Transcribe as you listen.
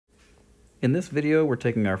In this video, we're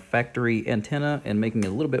taking our factory antenna and making it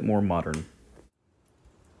a little bit more modern.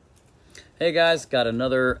 Hey guys, got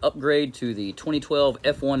another upgrade to the 2012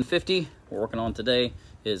 F-150. We're working on today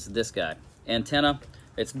is this guy. Antenna.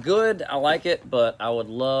 It's good, I like it, but I would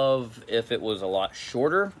love if it was a lot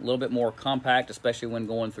shorter, a little bit more compact, especially when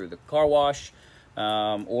going through the car wash,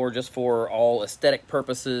 or just for all aesthetic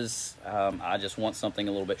purposes. I just want something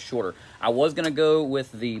a little bit shorter. I was gonna go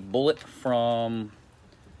with the Bullet from,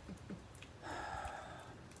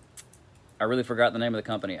 I really forgot the name of the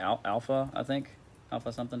company, Alpha, I think.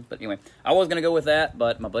 Alpha something. But anyway, I was going to go with that,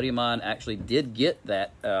 but my buddy of mine actually did get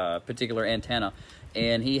that particular antenna,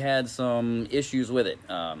 and he had some issues with it.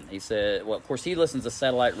 He said, well, of course, he listens to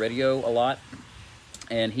satellite radio a lot,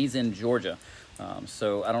 and he's in Georgia.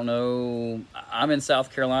 So I don't know. I'm in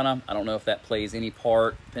South Carolina. I don't know if that plays any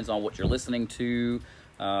part. Depends on what you're listening to.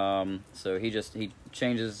 So he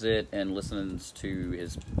changes it and listens to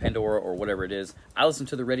his Pandora or whatever it is. I listen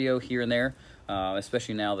to the radio here and there,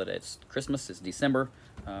 especially now that it's Christmas, it's December.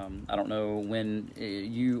 I don't know when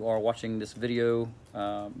you are watching this video,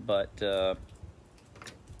 but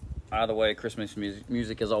either way, Christmas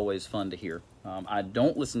music is always fun to hear. I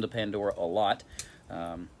don't listen to Pandora a lot,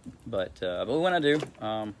 but when I do,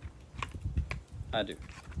 I do.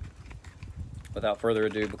 Without further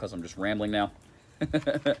ado, because I'm just rambling now,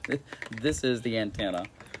 this is the antenna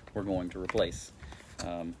we're going to replace.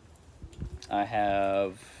 I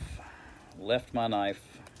have left my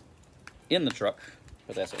knife in the truck,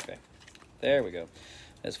 but that's okay. There we go.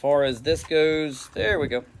 As far as this goes, there we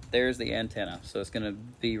go. There's the antenna. So it's going to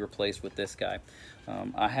be replaced with this guy.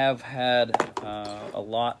 I have had a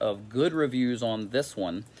lot of good reviews on this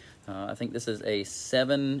one. I think this is a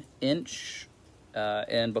 7-inch.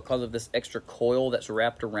 And because of this extra coil that's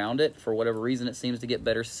wrapped around it, for whatever reason, it seems to get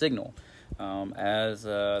better signal, as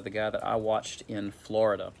the guy that I watched in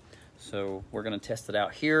Florida. So we're going to test it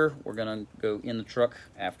out here. We're going to go in the truck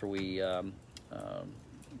after we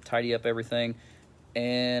tidy up everything.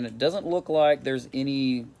 And it doesn't look like there's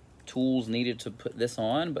any tools needed to put this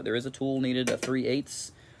on, but there is a tool needed, a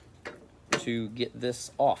 3/8, to get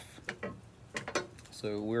this off.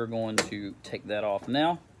 So we're going to take that off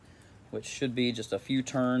now, which should be just a few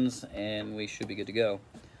turns, and we should be good to go.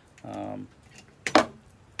 A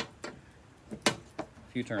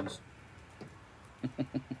few turns.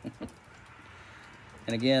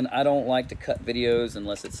 And again, I don't like to cut videos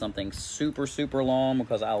unless it's something super, super long,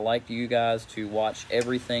 because I like you guys to watch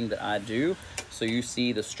everything that I do, so you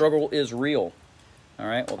see the struggle is real. All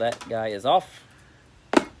right, well, that guy is off.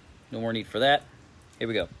 No more need for that. Here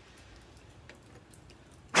we go.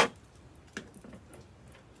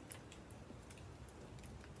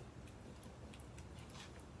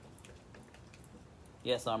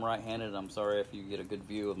 Yes, I'm right-handed. I'm sorry if you get a good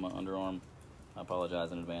view of my underarm. I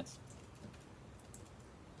apologize in advance.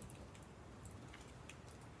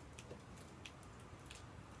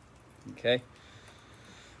 Okay.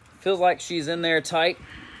 Feels like she's in there tight.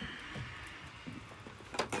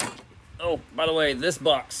 Oh, by the way, this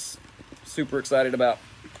box, super excited about.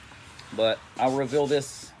 But I'll reveal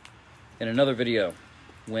this in another video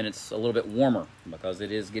when it's a little bit warmer, because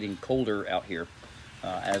it is getting colder out here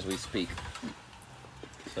as we speak.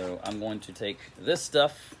 So I'm going to take this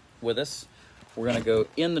stuff with us. We're going to go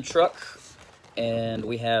in the truck, and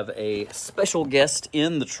we have a special guest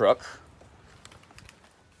in the truck.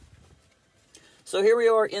 So here we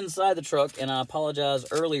are inside the truck, and I apologize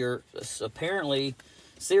earlier. Apparently,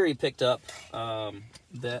 Siri picked up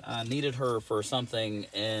that I needed her for something,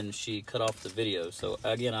 and she cut off the video. So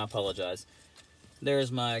again, I apologize.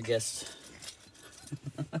 There's my guest,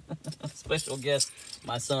 special guest,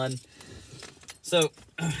 my son. So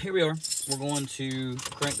here we are. We're going to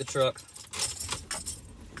crank the truck.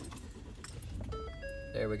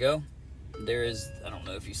 There we go. There is, I don't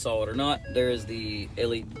know if you saw it or not, there is the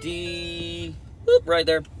LED right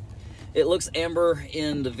there. It looks amber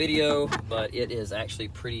in the video, but it is actually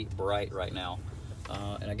pretty bright right now.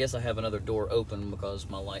 And I guess I have another door open because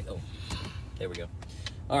my light, oh, there we go.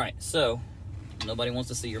 All right, so nobody wants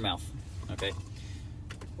to see your mouth, okay?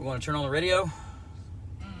 We're going to turn on the radio.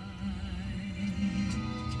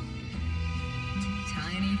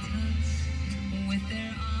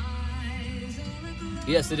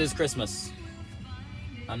 Yes, it is Christmas.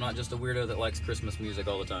 I'm not just a weirdo that likes Christmas music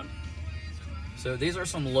all the time. So these are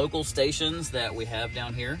some local stations that we have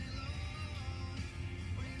down here,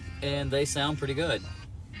 and they sound pretty good.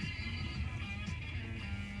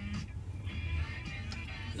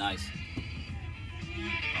 Nice.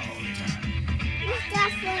 What's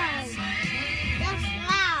that sound? That's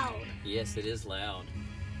loud. Yes, it is loud.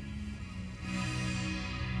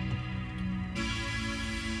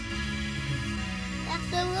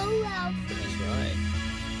 out. That's right.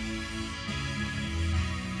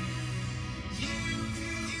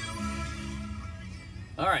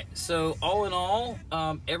 All right, so all in all,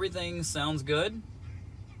 everything sounds good.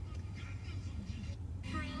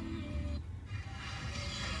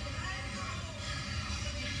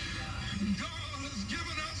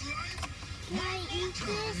 Can I eat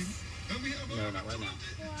this? No, not right now.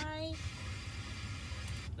 Why?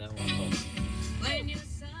 That one hold.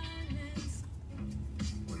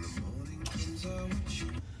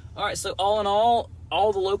 All right, so all in all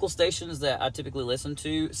the local stations that I typically listen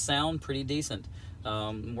to sound pretty decent.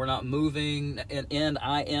 We're not moving, and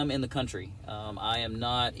I am in the country. I am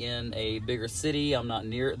not in a bigger city. I'm not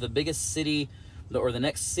near the biggest city, or the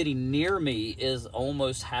next city near me is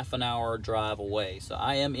almost half an hour drive away. So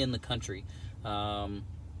I am in the country.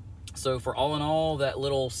 So for all in all, that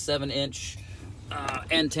little 7-inch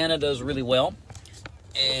antenna does really well.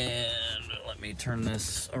 And let me turn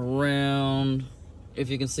this around. If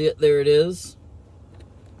you can see it, there it is.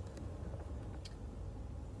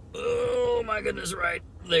 Oh my goodness, right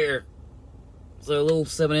there. So a little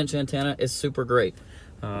 7-inch antenna is super great.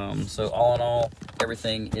 So all in all,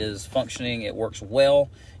 everything is functioning. It works well.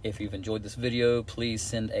 If you've enjoyed this video, please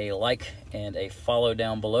send a like and a follow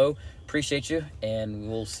down below. Appreciate you, and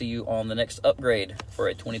we'll see you on the next upgrade for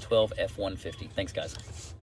a 2012 F-150. Thanks, guys.